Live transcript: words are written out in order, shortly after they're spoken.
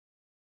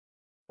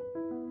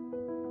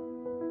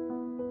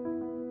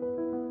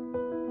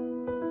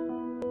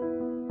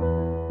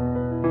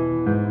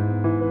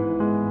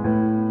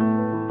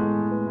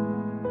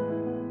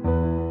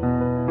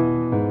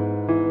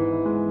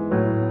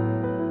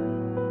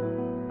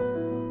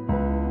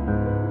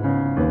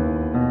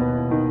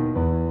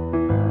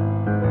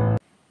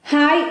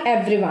Hi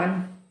everyone.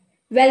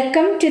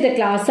 Welcome to the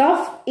class of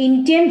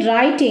Indian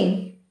Writing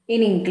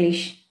in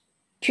English.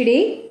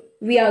 Today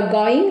we are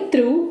going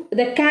through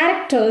the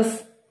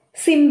characters,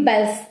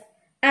 symbols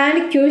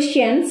and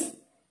questions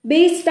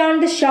based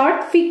on the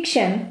short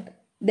fiction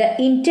The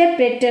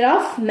Interpreter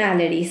of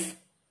Melodies,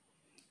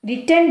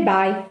 written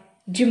by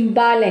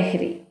Jumba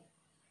Lahiri.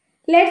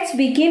 Let's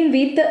begin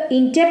with the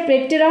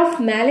Interpreter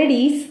of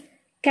Melodies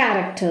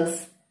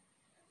characters.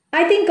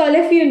 I think all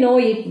of you know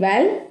it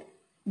well.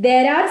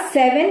 There are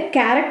 7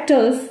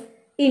 characters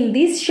in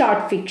this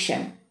short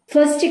fiction.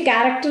 First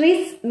character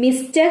is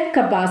Mr.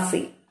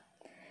 Kabasi.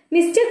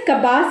 Mr.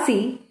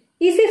 Kabasi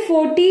is a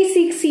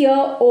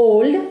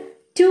 46-year-old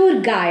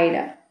tour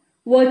guide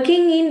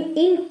working in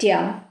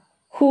India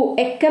who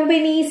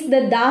accompanies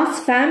the Das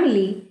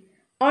family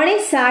on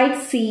a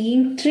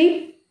sightseeing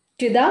trip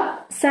to the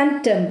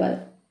Sun Temple.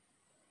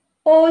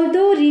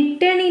 Although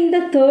written in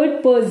the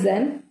third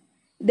person,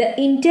 the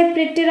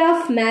interpreter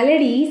of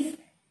melodies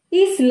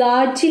is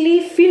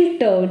largely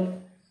filtered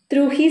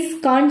through his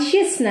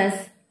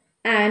consciousness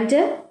and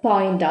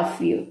point of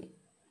view.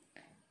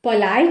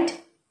 Polite,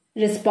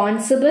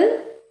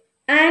 responsible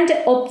and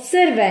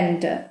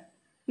observant,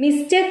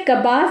 Mr.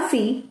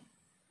 Kabasi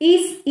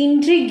is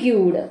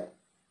intrigued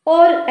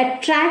or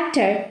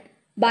attracted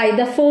by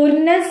the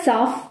foreigners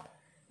of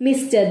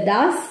Mr.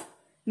 Das,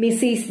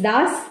 Mrs.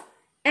 Das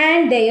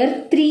and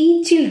their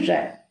 3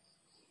 children.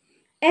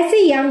 As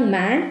a young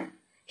man,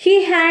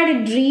 he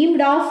had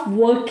dreamed of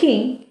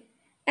working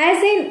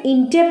as an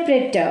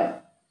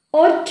interpreter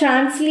or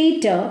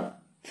translator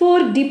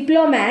for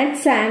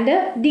diplomats and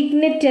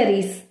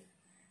dignitaries,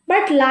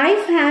 but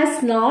life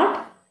has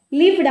not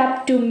lived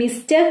up to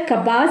Mr.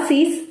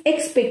 Kabasi's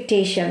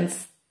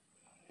expectations.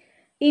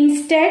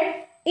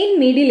 Instead, in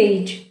middle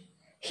age,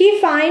 he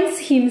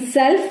finds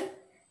himself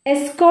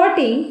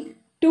escorting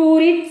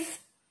tourists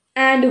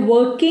and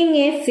working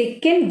a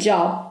second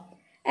job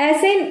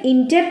as an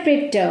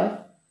interpreter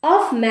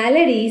of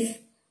melodies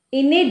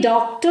in a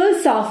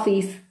doctor's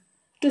office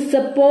to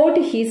support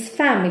his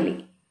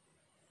family.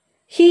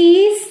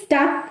 He is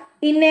stuck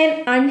in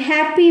an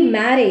unhappy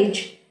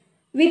marriage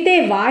with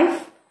a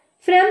wife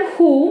from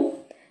whom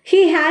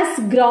he has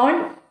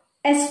grown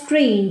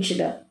estranged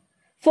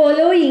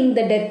following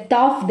the death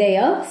of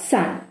their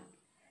son.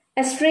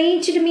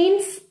 Estranged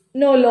means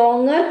no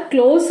longer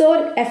close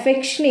or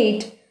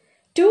affectionate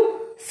to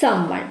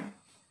someone.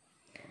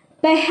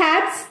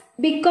 Perhaps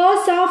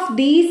because of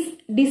these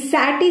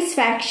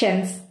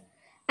dissatisfactions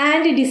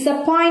and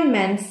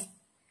disappointments,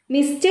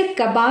 Mr.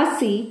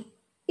 Kabasi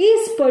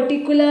is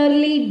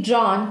particularly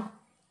drawn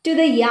to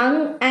the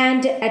young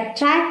and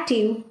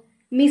attractive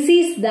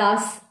Mrs.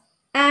 Das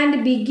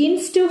and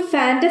begins to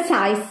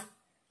fantasize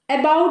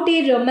about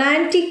a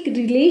romantic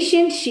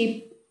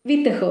relationship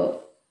with her.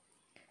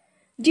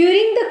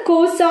 During the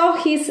course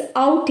of his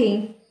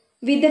outing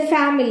with the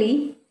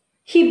family,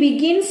 he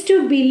begins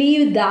to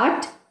believe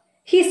that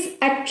his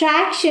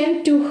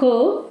attraction to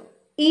her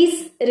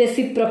is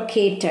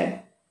reciprocated.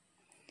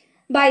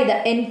 By the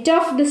end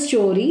of the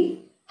story,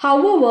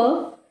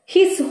 however,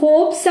 his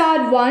hopes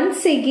are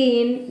once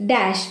again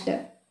dashed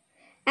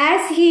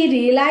as he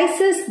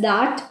realizes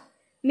that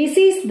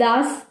Mrs.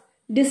 Das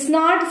does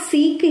not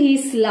seek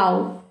his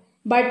love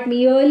but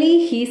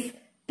merely his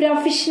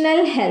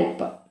professional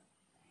help.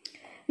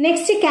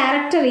 Next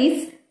character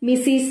is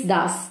Mrs.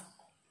 Das.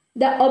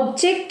 The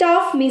object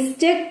of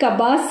Mr.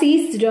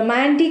 Kabasi's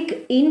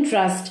romantic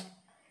interest.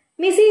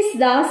 Mrs.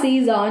 Das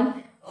is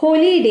on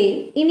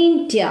holiday in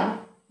India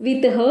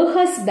with her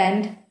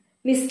husband,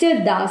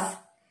 Mr. Das,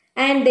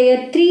 and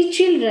their 3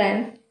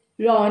 children,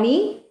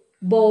 Ronnie,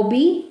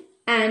 Bobby,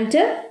 and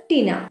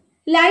Tina.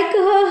 Like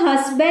her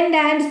husband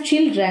and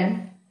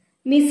children,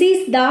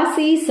 Mrs. Das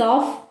is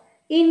of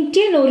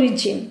Indian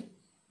origin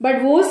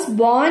but was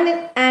born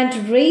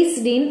and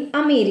raised in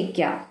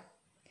America.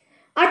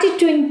 At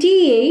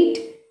 28,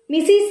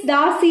 Mrs.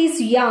 Das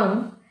is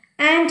young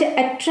and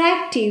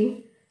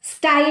attractive,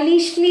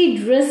 stylishly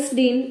dressed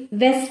in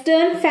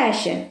Western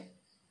fashion.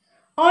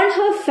 On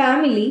her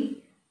family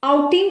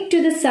outing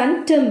to the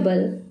Sun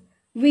Temple,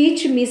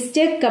 which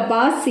Mr.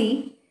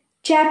 Kabasi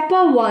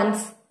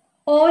chaperones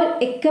or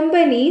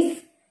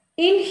accompanies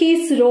in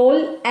his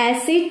role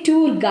as a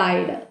tour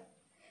guide,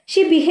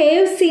 she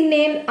behaves in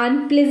an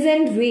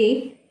unpleasant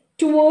way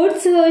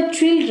towards her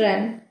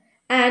children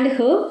and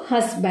her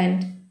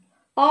husband,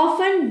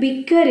 often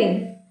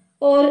bickering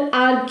or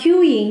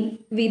arguing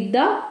with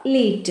the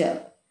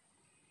latter.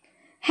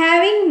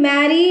 Having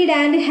married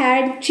and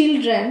had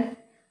children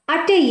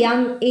at a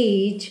young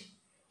age,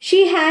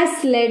 she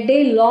has led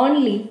a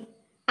lonely,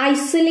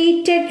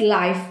 isolated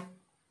life,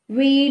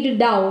 weighed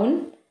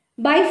down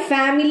by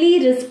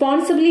family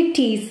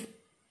responsibilities,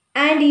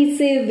 and is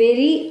a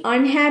very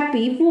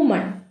unhappy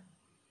woman.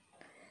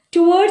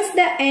 Towards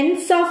the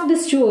ends of the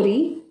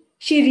story,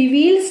 she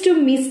reveals to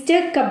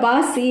Mr.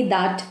 Kabasi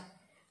that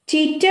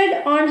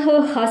cheated on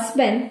her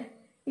husband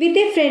with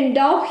a friend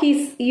of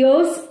his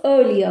years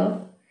earlier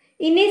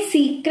in a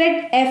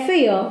secret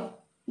affair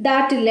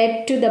that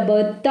led to the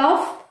birth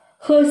of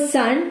her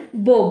son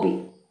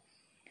Bobby.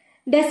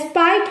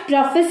 Despite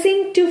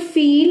professing to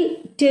feel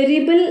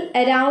terrible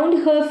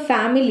around her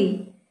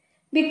family,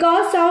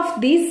 because of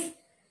this,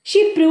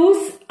 she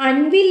proves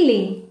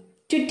unwilling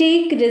to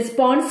take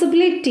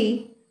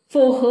responsibility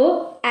for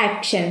her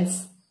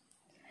actions.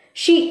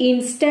 She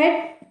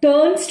instead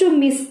turns to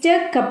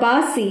Mr.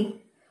 Kabasi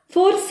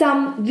for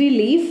some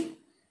relief,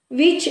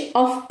 which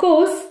of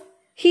course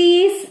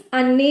he is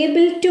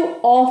unable to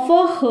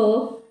offer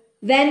her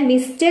when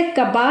Mr.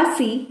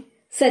 Kabasi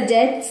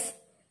suggests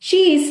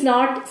she is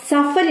not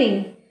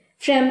suffering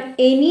from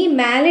any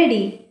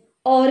malady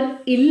or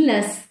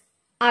illness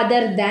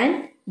other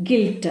than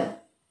guilt.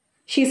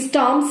 She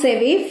storms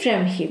away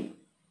from him.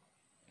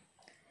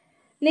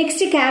 Next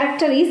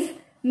character is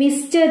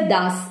Mr.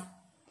 Das.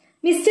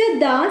 Mr.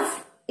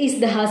 Das is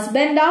the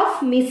husband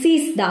of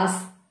Mrs.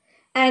 Das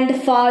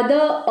and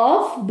father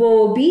of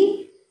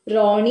Bobby,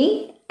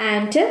 Ronnie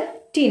and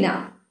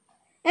Tina,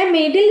 a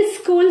middle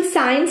school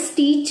science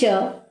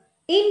teacher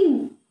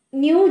in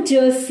New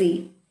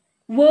Jersey,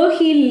 where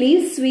he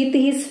lives with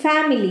his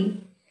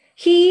family.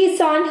 He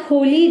is on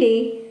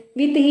holiday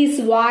with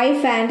his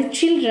wife and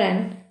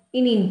children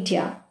in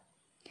India.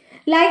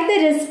 Like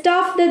the rest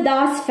of the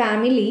Das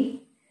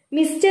family,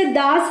 Mr.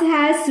 Das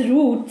has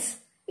roots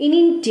in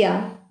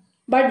India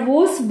but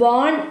was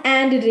born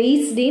and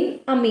raised in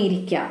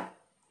America.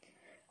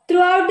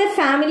 Throughout the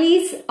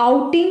family's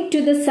outing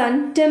to the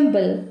Sun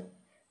Temple,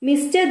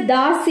 Mr.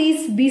 Das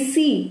is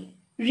busy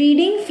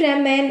reading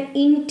from an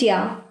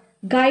India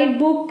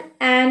guidebook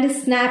and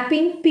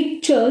snapping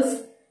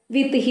pictures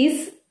with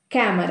his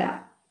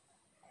camera.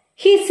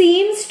 He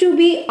seems to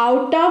be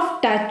out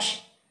of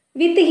touch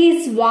with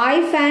his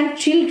wife and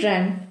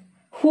children,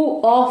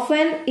 who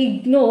often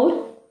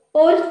ignore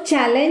or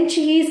challenge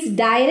his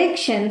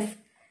directions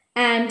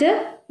and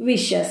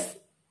wishes.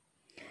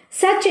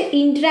 Such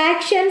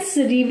interactions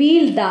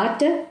reveal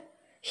that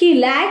he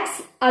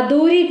lacks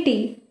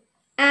authority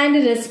and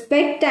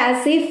respect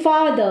as a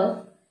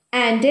father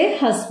and a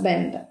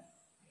husband.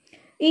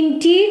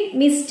 Indeed,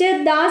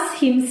 Mr. Das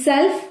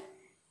himself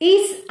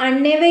is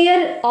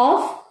unaware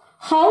of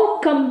how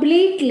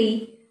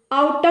completely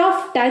out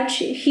of touch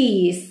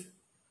he is.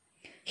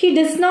 He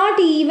does not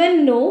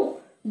even know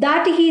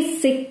that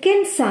his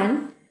second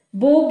son,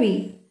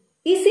 Bobby,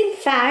 is in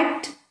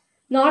fact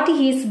not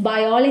his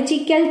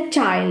biological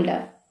child,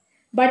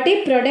 but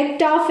a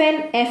product of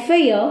an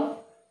affair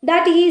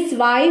that his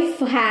wife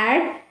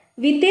had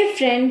with a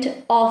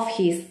friend of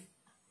his.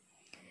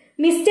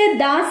 Mr.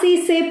 Das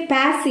is a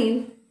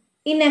passive,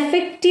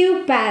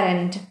 ineffective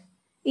parent,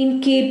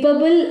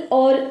 incapable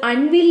or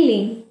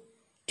unwilling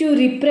to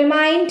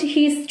reprimand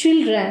his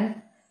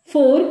children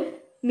for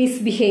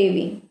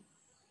misbehaving.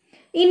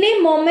 In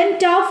a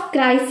moment of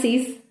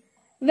crisis,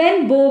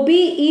 when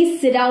Bobby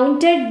is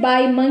surrounded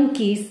by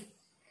monkeys,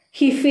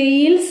 he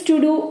fails to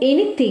do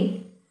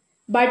anything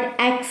but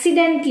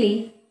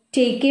accidentally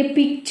take a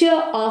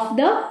picture of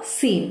the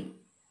scene.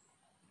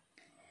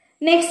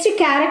 Next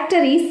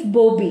character is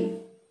Bobby.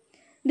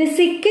 The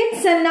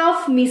second son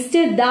of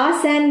Mr.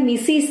 Das and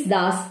Mrs.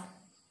 Das,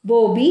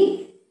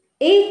 Bobby,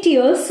 8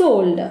 years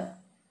old,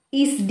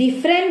 is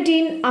different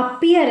in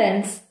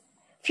appearance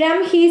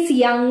from his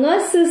younger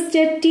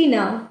sister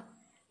Tina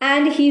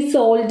and his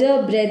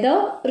older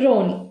brother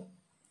Ronnie.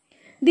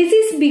 This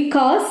is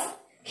because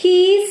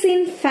he is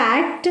in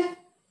fact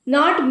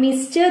not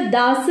Mr.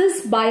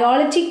 Das's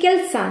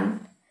biological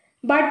son,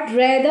 but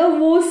rather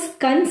was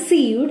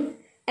conceived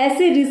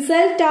as a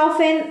result of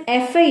an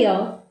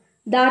affair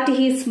that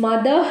his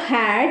mother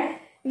had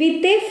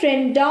with a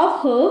friend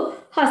of her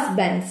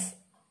husband's.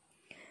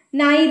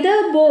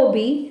 Neither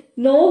Bobby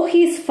nor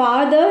his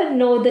father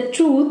know the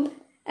truth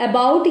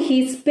about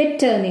his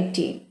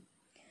paternity.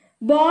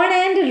 Born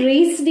and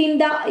raised in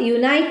the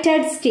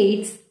United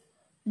States,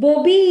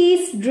 Bobby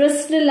is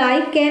dressed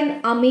like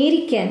an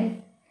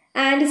American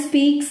and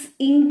speaks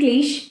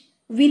English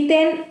with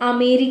an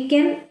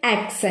American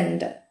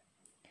accent.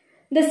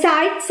 The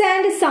sights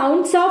and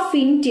sounds of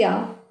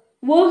India,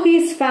 where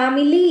his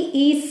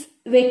family is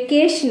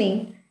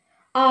vacationing,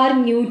 are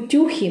new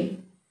to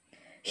him.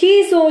 He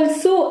is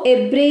also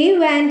a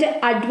brave and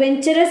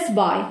adventurous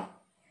boy.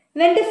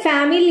 When the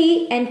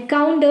family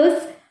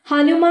encounters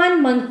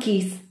Hanuman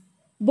monkeys,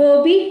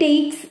 Bobby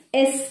takes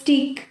a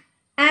stick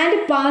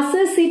and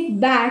passes it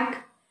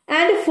back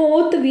and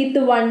forth with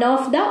one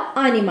of the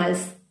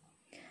animals.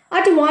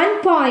 At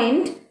one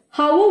point,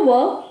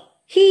 however,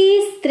 he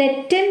is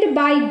threatened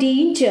by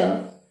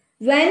danger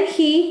when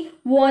he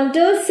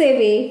wanders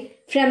away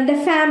from the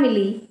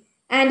family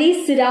and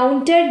is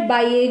surrounded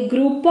by a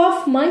group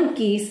of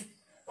monkeys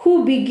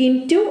who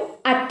begin to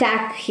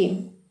attack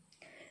him.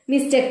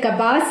 Mr.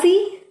 Kabasi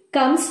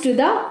comes to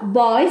the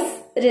boy's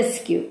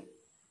rescue.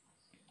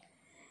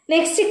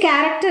 Next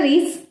character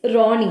is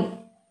Ronnie.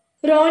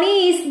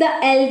 Ronnie is the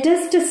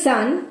eldest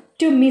son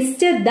to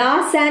Mr.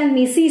 Das and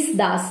Mrs.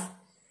 Das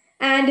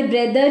and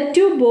brother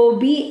to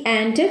Bobby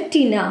and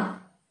Tina.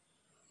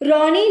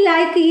 Ronnie,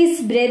 like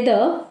his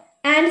brother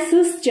and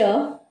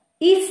sister,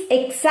 is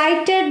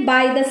excited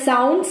by the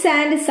sounds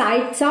and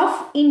sights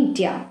of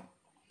India.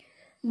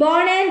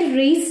 Born and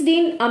raised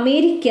in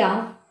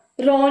America,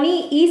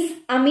 Ronnie is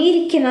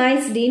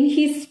Americanized in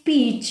his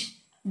speech,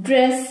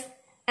 dress,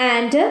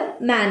 and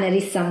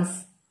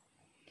mannerisms.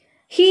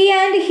 He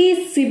and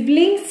his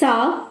siblings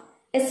are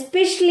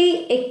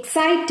especially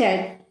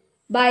excited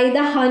by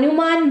the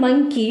Hanuman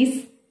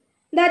monkeys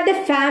that the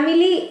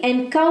family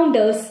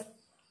encounters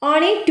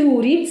on a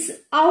tourist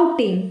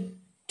outing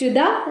to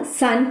the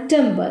Sun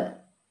Temple.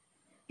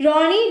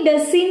 Ronnie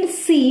doesn't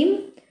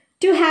seem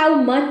to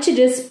have much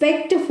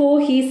respect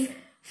for his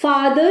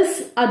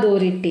father's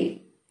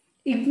authority,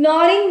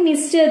 ignoring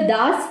Mr.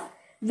 Das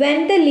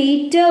when the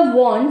latter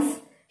warns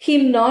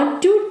him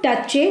not to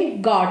touch a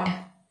goat.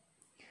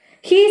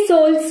 He is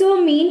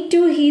also mean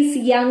to his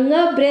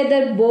younger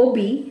brother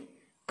Bobby,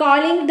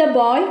 calling the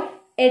boy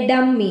a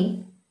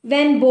dummy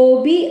when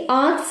Bobby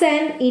asks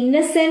an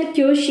innocent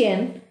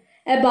question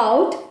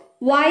about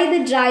why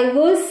the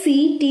driver's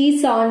seat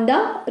is on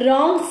the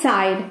wrong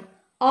side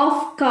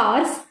of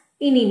cars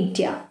in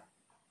India.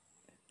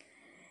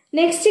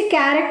 Next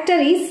character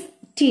is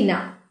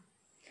Tina,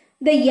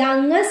 the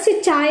youngest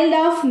child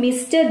of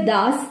Mr.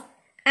 Das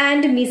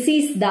and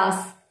Mrs.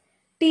 Das.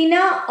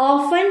 Tina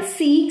often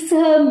seeks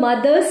her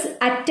mother's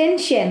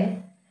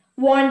attention,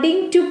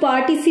 wanting to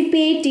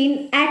participate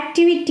in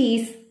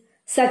activities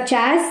such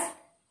as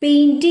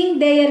painting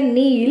their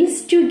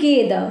nails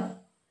together,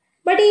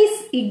 but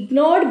is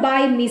ignored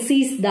by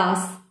Mrs.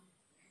 Das.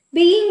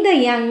 Being the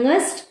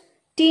youngest,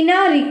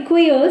 Tina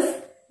requires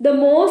the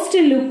most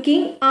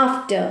looking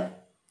after.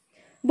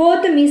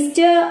 Both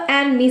Mr.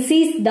 and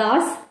Mrs.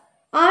 Das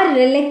are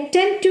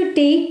reluctant to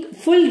take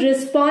full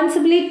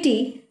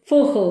responsibility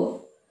for her.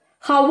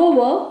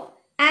 However,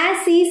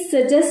 as is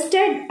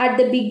suggested at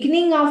the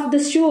beginning of the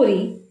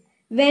story,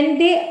 when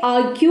they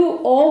argue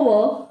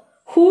over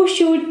who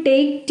should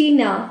take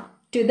Tina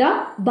to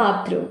the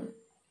bathroom.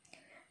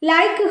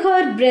 Like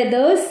her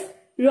brothers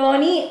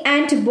Ronnie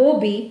and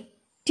Bobby,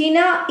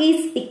 Tina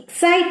is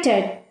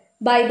excited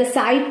by the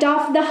sight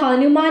of the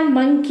Hanuman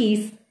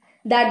monkeys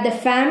that the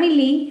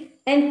family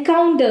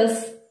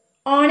encounters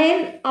on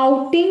an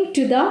outing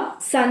to the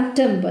Sun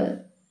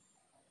Temple.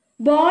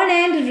 Born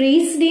and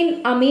raised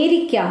in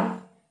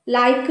America,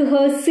 like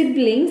her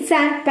siblings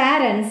and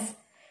parents,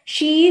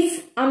 she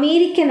is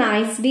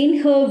Americanized in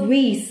her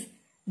ways,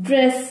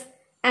 dress,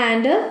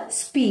 and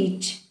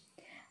speech.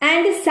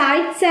 And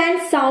sights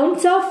and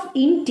sounds of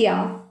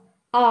India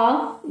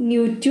are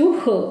new to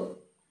her.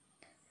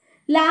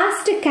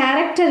 Last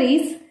character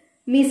is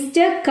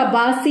Mr.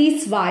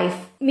 Kabasi's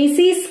wife.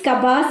 Mrs.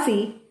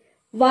 Kabasi,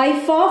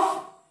 wife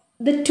of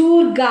the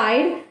tour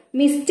guide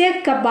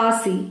Mr.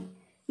 Kabasi,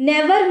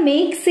 never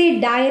makes a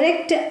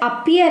direct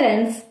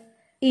appearance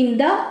in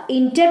the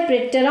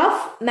interpreter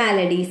of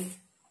melodies.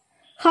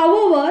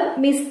 However,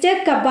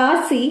 Mr.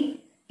 Kabasi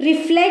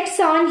reflects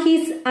on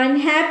his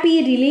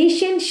unhappy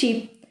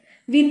relationship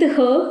with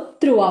her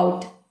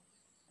throughout.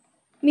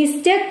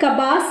 Mr.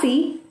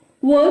 Kabasi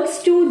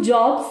works 2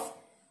 jobs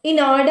in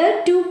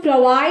order to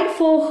provide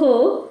for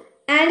her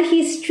and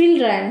his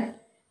children,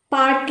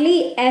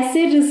 partly as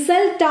a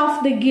result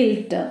of the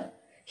guilt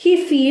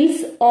he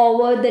feels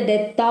over the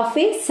death of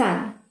a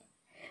son.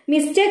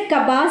 Mr.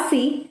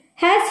 Kabasi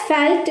has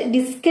felt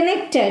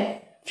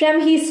disconnected from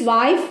his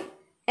wife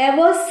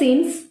ever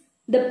since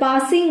the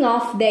passing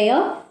of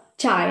their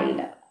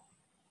child.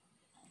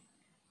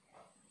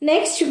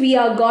 Next, we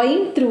are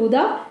going through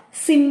the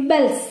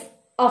symbols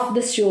of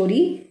the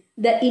story,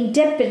 the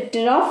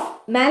interpreter of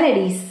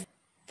melodies.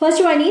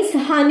 First one is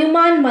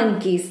Hanuman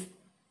monkeys.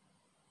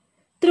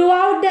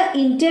 Throughout the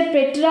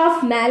interpreter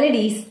of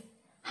melodies,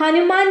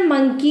 Hanuman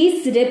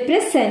monkeys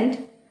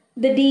represent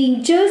the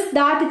dangers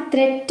that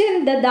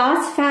threaten the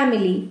Das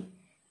family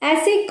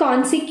as a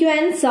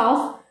consequence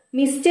of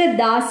Mr.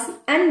 Das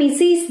and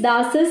Mrs.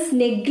 Das's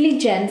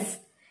negligence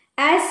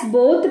as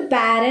both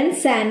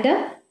parents and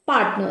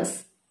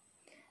partners.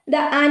 The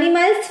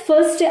animals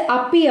first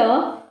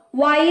appear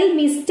while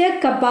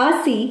Mr.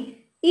 Kabasi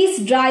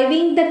is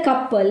driving the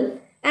couple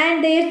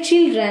and their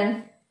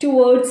children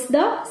towards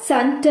the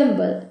Sun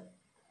Temple.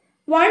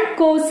 One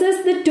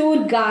causes the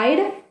tour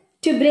guide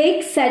to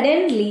brake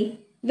suddenly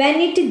when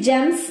it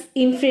jumps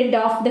in front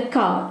of the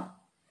car.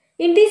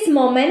 In this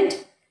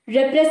moment,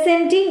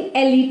 representing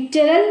a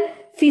literal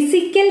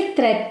physical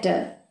threat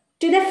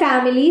to the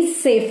family's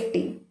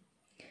safety.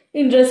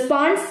 In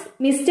response,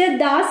 Mr.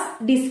 Das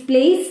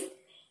displays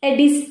a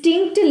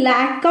distinct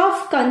lack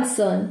of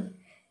concern,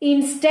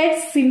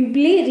 instead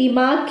simply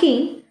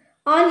remarking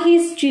on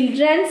his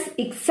children's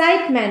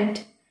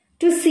excitement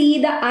to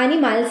see the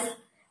animals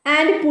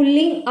and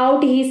pulling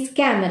out his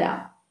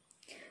camera.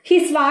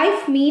 His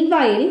wife,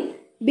 meanwhile,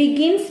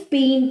 begins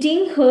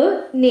painting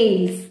her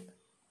nails.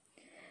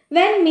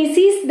 When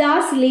Mrs.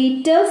 Das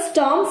later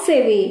storms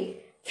away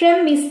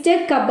from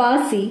Mr.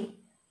 Kabasi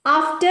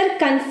after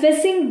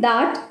confessing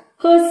that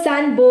her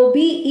son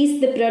Bobby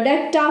is the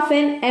product of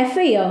an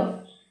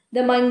affair,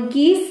 the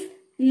monkeys,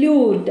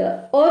 lured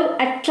or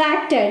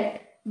attracted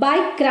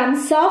by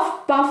crumbs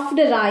of puffed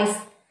rice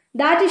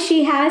that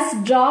she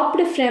has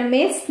dropped from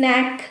a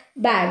snack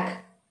bag,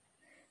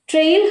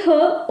 trail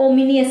her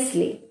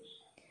ominously.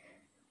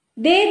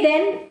 They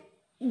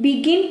then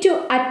begin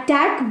to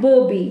attack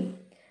Bobby,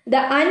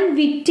 the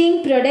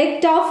unwitting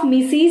product of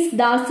Mrs.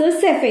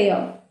 Das's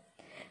affair,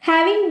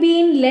 having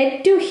been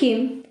led to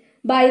him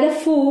by the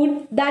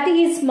food that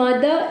his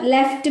mother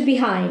left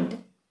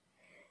behind.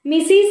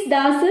 Mrs.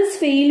 Das's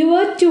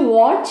failure to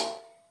watch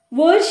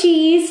where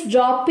she is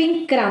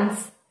dropping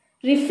crumbs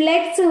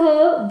reflects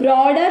her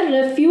broader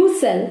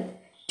refusal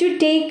to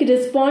take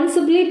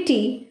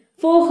responsibility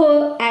for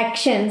her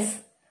actions.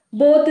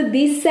 Both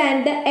this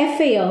and the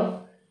affair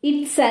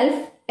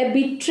itself, a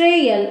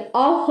betrayal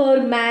of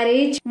her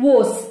marriage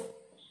vows,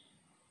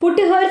 put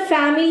her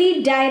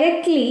family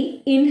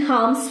directly in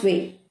harm's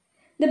way.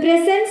 The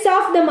presence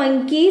of the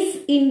monkeys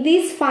in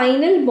this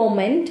final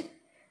moment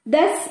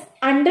thus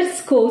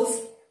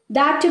underscores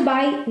that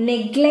by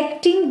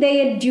neglecting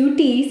their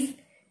duties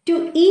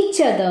to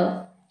each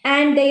other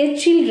and their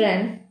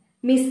children,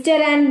 Mr.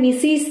 and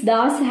Mrs.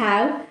 Das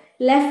have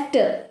left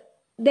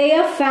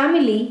their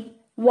family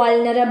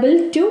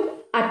vulnerable to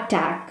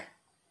attack.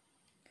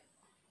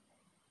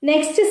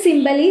 Next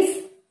symbol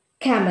is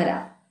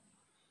camera.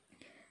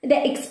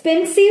 The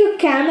expensive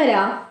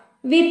camera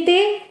with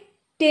a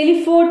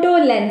telephoto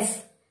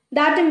lens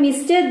that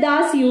Mr.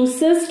 Das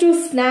uses to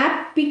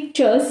snap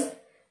pictures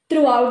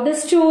throughout the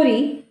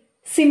story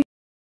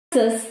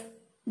symbolizes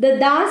the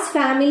Das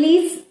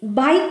family's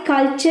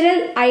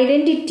bicultural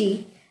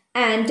identity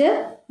and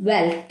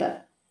wealth.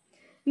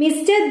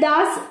 Mr.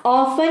 Das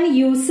often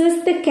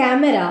uses the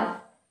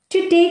camera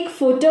to take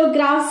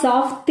photographs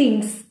of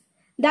things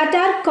that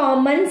are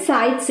common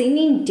sights in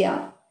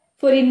India.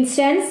 For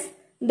instance,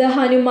 the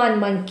Hanuman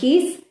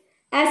monkeys,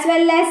 as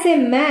well as a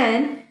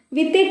man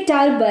with a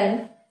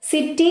turban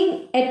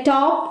sitting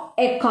atop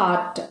a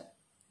cart.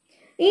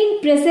 In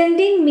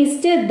presenting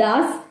Mr.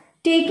 Das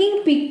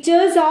taking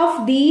pictures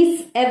of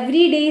these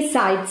everyday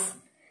sights,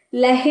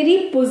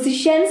 Lahiri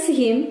positions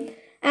him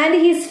and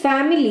his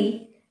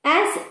family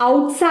as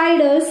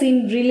outsiders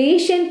in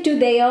relation to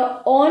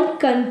their own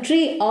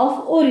country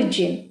of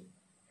origin.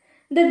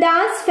 The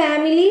Das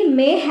family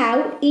may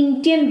have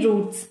Indian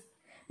roots,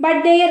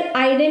 but their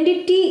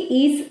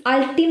identity is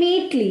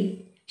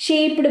ultimately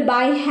shaped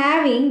by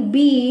having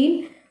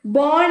been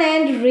born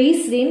and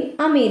raised in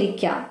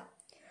America.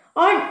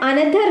 On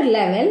another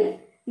level,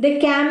 the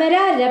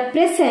camera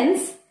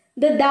represents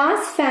the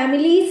Das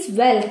family's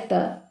wealth,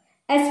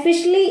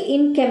 especially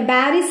in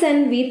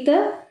comparison with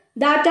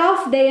that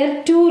of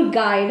their tour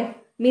guide,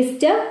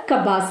 Mr.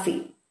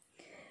 Kabasi.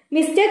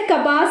 Mr.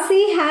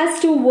 Kabasi has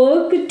to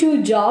work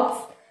 2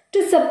 jobs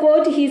to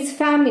support his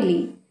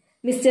family.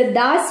 Mr.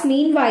 Das,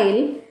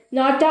 meanwhile,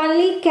 not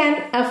only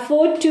can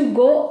afford to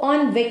go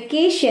on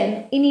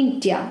vacation in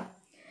India,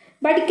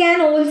 but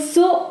can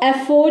also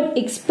afford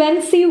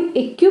expensive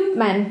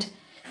equipment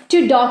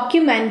to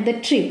document the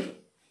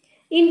trip.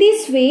 In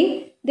this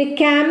way, the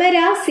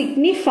camera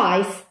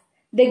signifies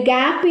the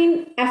gap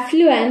in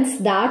affluence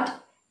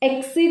that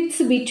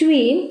exists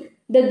between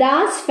the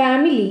Das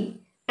family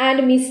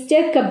and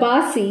Mr.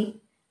 Kabasi,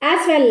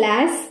 as well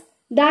as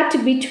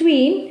that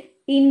between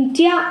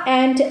India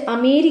and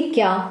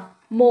America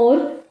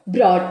more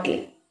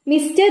broadly.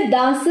 Mr.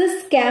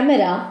 Das's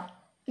camera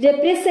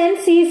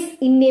represents his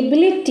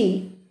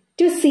inability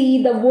to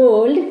see the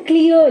world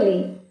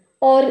clearly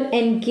or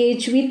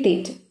engage with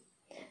it,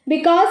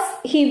 because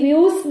he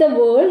views the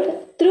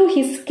world through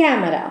his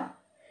camera.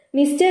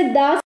 Mr.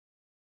 Das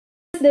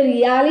sees the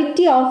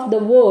reality of the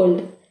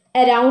world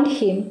around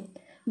him,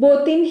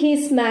 both in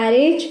his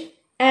marriage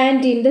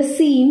and in the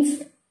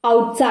scenes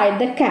outside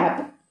the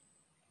cab.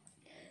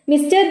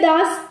 Mr.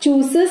 Das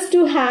chooses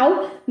to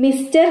have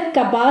Mr.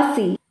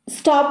 Kabasi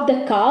stop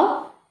the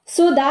car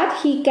so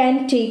that he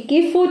can take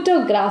a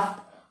photograph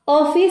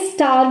of a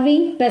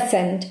starving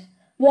peasant,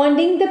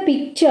 wanting the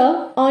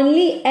picture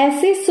only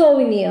as a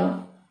souvenir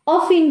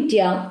of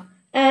India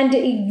and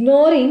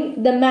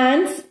ignoring the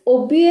man's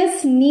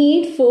obvious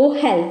need for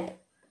help.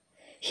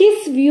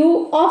 His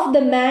view of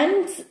the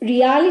man's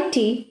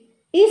reality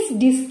is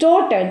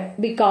distorted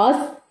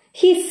because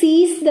he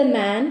sees the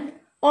man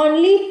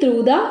only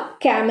through the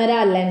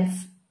camera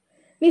lens.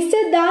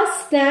 Mr.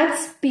 Das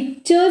snaps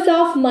pictures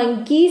of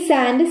monkeys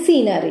and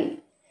scenery,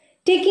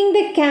 taking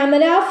the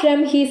camera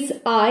from his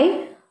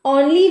eye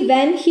only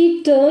when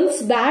he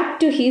turns back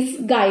to his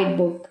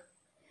guidebook.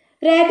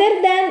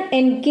 Rather than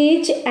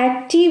engage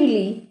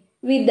actively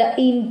with the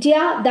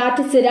India that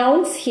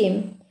surrounds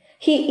him,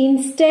 he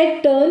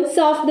instead turns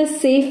off the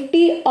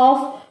safety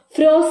of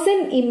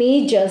frozen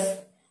images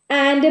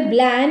and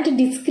bland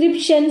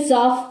descriptions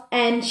of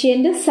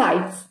ancient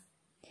sites.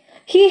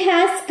 He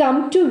has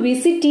come to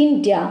visit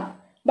India,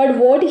 but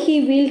what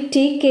he will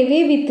take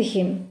away with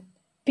him?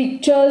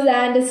 Pictures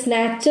and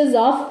snatches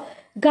of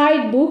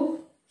guidebook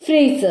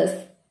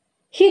phrases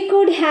he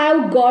could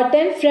have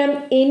gotten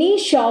from any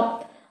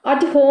shop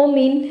at home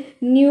in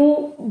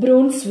New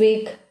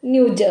Brunswick,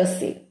 New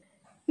Jersey.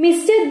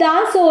 Mr.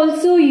 Das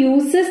also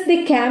uses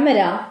the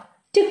camera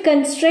to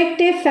construct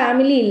a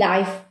family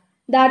life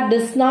that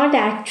does not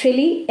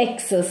actually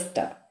exist.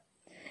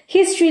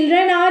 His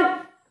children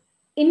are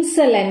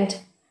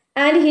insolent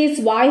and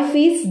his wife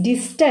is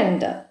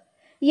distant.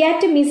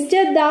 Yet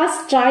Mr.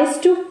 Das tries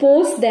to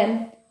pose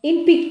them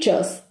in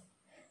pictures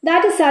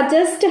that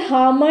suggest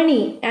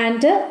harmony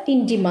and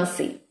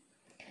intimacy.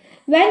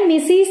 When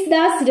Mrs.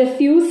 Das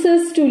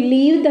refuses to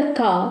leave the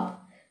car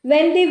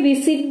when they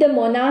visit the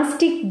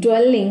monastic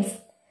dwellings,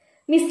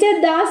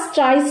 Mr. Das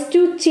tries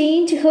to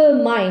change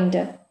her mind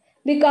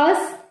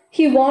because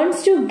he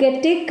wants to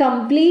get a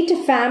complete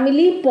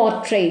family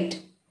portrait,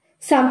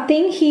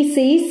 something he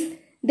says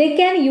they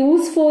can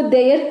use for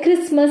their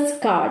Christmas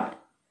card.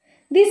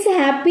 This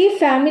happy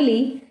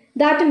family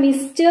that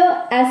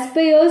Mr.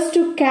 aspires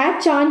to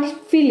catch on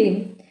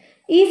film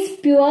is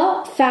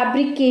pure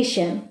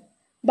fabrication,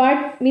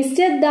 but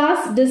Mr.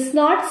 Das does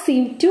not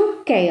seem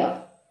to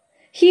care.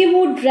 He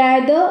would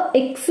rather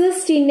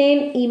exist in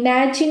an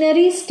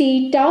imaginary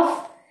state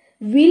of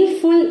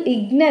willful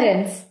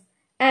ignorance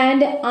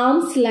and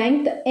arm's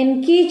length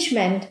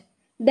engagement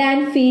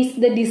than face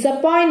the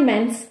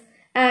disappointments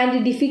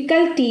and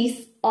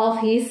difficulties of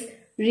his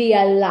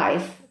real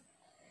life.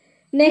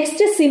 Next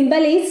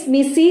symbol is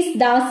Mrs.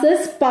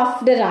 Das's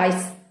puffed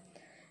rice.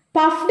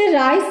 Puffed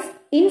rice,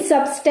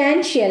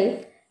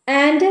 insubstantial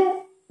and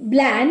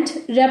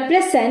bland,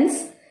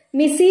 represents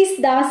Mrs.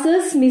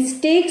 Das's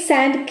mistakes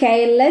and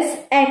careless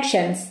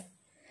actions.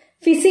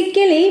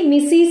 Physically,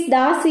 Mrs.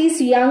 Das is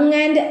young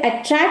and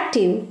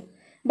attractive,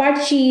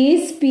 but she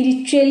is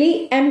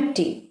spiritually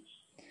empty.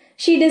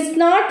 She does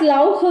not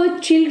love her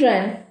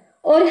children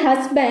or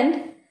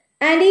husband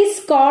and is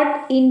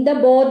caught in the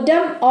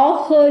boredom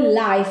of her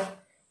life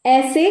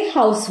as a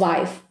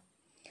housewife.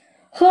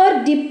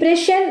 Her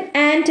depression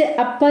and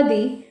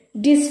apathy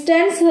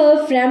distance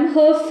her from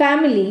her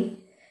family,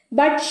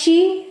 but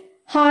she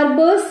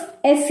harbors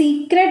a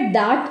secret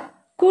that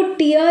could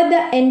tear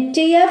the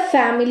entire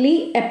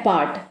family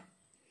apart.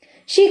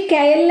 She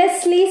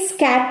carelessly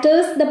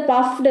scatters the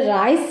puffed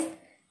rice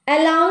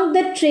along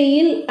the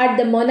trail at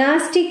the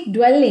monastic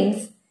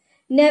dwellings,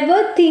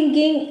 never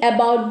thinking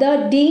about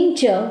the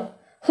danger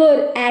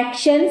her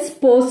actions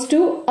pose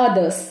to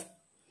others.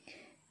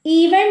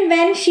 Even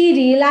when she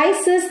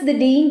realizes the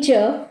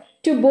danger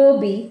to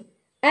Bobby,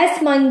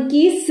 as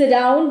monkeys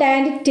surround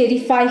and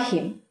terrify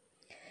him,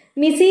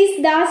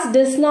 Mrs. Das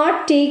does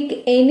not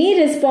take any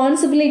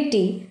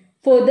responsibility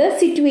for the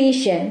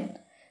situation,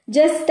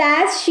 just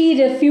as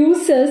she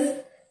refuses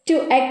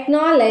to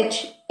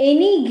acknowledge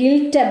any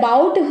guilt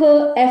about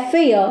her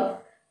affair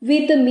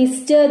with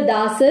Mr.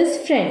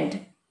 Das's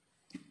friend.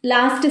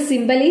 Last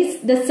symbol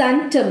is the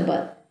Sun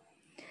Temple.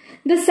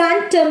 The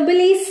Sun Temple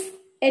is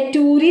a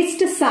tourist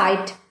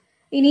site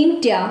in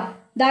India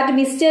that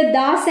Mr.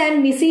 Das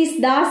and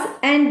Mrs. Das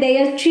and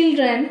their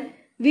children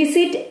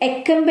visit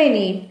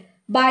accompanied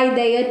by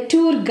their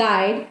tour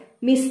guide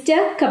Mr.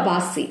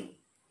 Kabasi.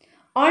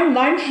 On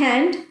one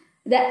hand,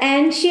 the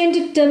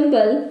ancient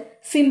temple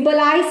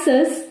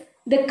symbolizes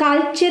the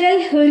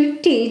cultural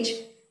heritage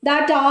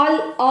that all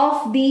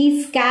of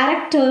these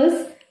characters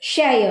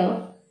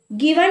share,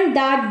 given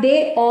that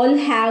they all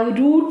have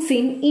roots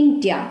in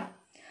India.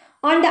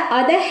 On the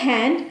other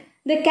hand,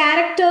 the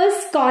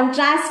characters'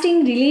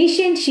 contrasting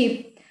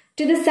relationship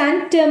to the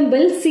Sun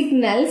Temple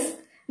signals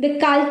the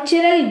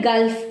cultural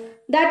gulf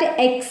that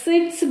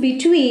exists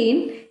between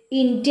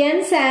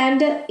Indians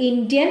and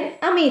Indian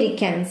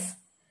Americans.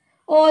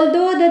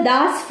 Although the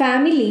Das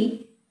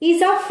family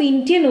is of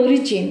Indian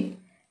origin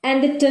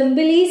and the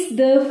temple is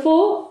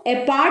therefore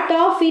a part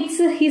of its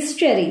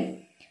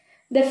history,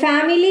 the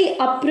family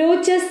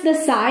approaches the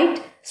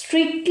site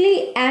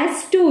strictly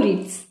as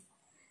tourists.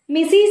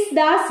 Mrs.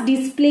 Das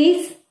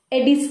displays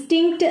a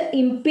distinct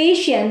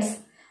impatience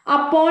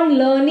upon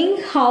learning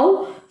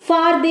how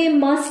far they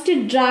must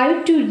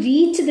drive to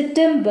reach the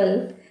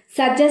temple,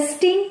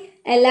 suggesting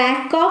a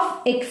lack of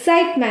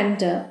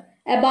excitement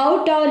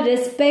about or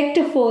respect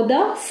for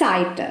the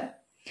site.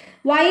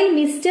 While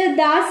Mr.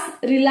 Das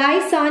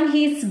relies on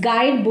his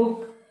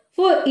guidebook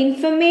for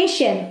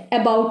information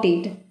about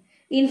it,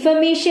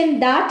 information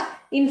that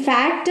in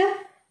fact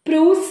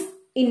proves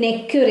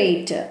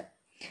inaccurate.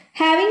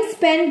 Having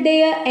spent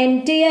their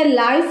entire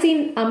lives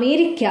in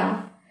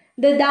America,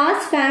 the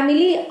Das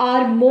family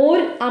are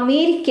more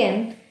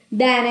American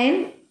than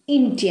an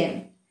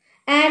Indian,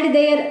 and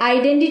their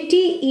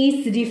identity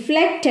is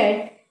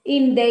reflected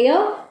in their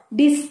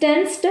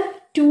distanced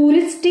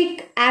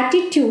touristic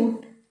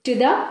attitude to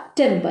the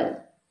temple.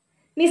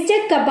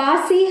 Mr.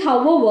 Kabasi,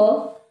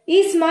 however,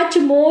 is much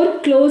more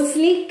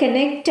closely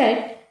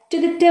connected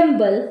to the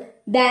temple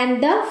than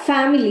the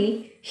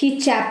family he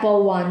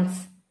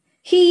chaperones.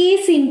 He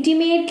is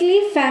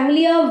intimately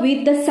familiar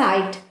with the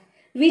site,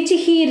 which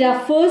he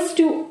refers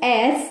to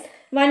as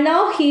one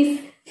of his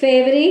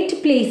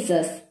favorite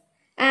places,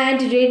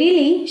 and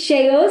readily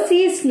shares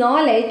his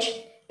knowledge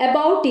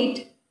about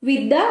it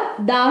with the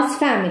Das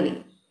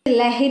family.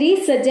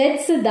 Lahiri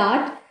suggests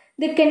that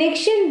the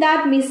connection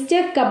that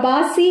Mr.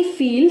 Kabasi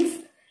feels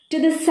to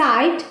the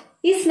site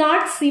is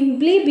not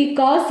simply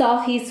because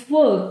of his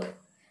work.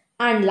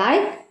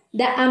 Unlike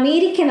the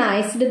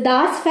Americanized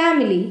Das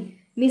family,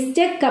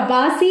 Mr.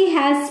 Kabasi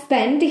has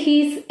spent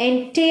his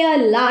entire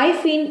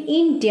life in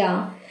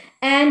India,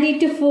 and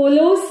it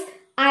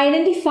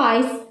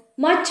identifies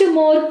much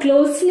more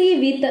closely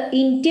with the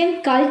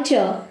Indian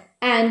culture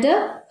and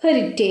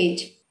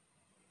heritage.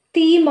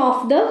 Theme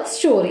of the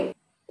story.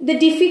 The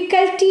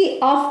difficulty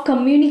of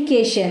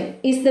communication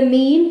is the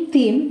main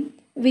theme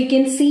we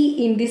can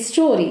see in this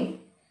story.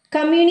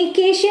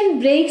 Communication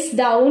breaks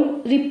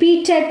down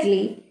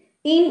repeatedly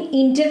in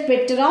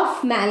interpreter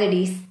of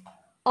maladies,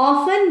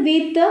 often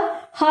with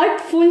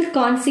hurtful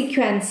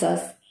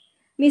consequences.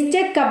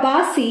 Mr.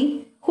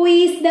 Kabasi, who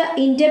is the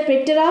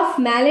interpreter of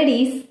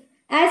maladies,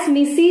 as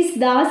Mrs.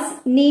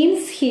 Das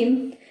names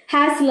him,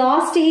 has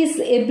lost his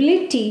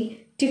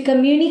ability to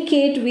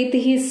communicate with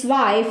his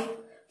wife,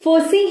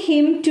 forcing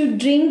him to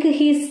drink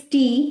his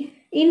tea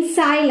in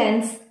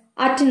silence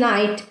at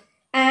night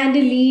and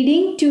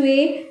leading to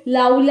a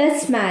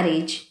loveless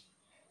marriage.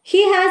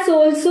 He has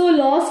also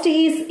lost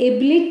his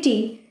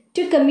ability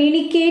to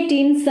communicate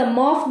in some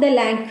of the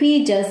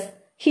languages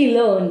he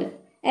learned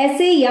as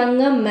a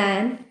younger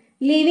man,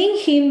 leaving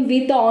him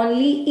with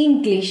only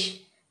English,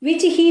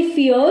 which he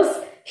fears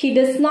he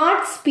does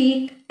not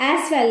speak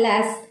as well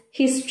as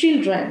his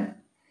children.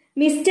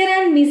 Mr.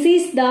 and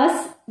Mrs.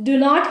 Das do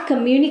not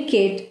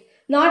communicate,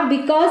 not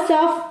because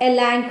of a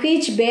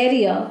language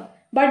barrier,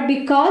 but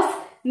because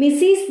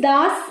Mrs.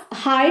 Das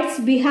hides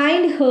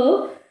behind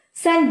her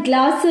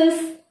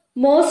sunglasses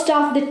most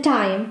of the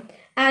time,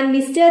 and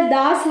Mr.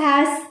 Das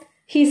has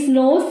his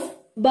nose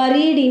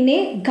buried in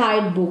a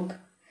guidebook.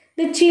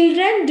 The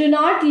children do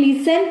not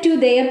listen to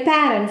their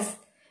parents,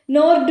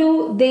 nor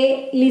do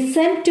they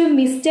listen to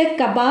Mr.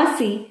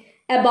 Kabasi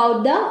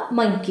about the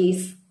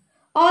monkeys.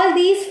 All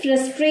these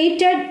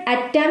frustrated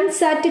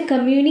attempts at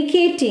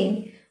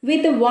communicating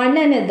with one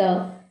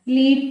another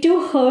lead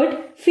to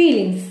hurt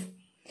feelings.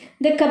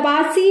 The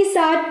Kabasis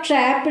are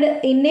trapped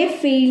in a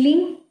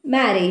failing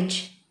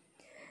marriage.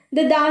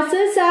 The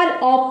Dases are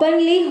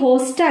openly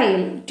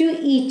hostile to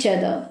each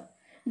other.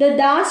 The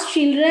Das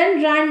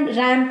children run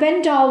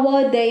rampant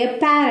over their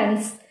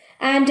parents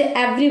and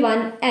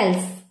everyone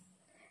else.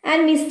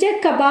 And Mr.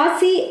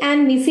 Kabasi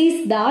and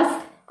Mrs.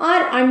 Das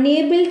are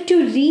unable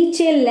to reach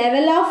a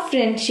level of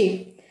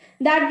friendship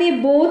that they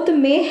both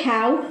may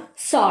have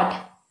sought,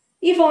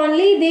 if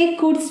only they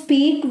could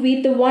speak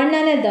with one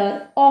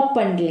another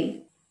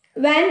openly.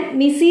 When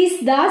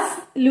Mrs.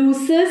 Das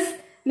loses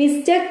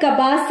Mr.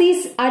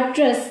 Kabasi's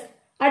address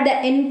at the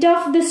end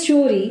of the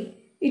story,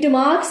 it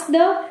marks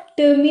the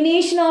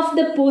termination of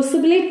the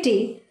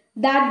possibility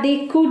that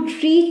they could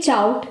reach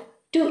out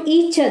to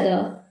each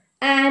other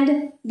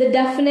and the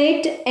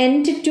definite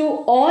end to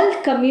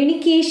all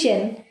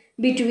communication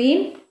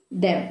between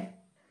them.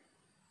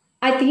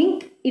 I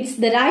think it's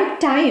the right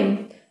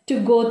time to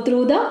go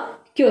through the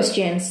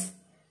questions.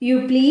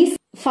 You please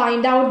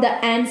find out the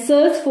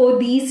answers for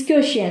these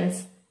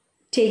questions.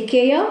 Take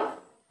care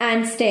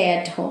and stay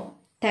at home.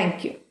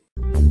 Thank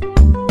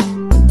you.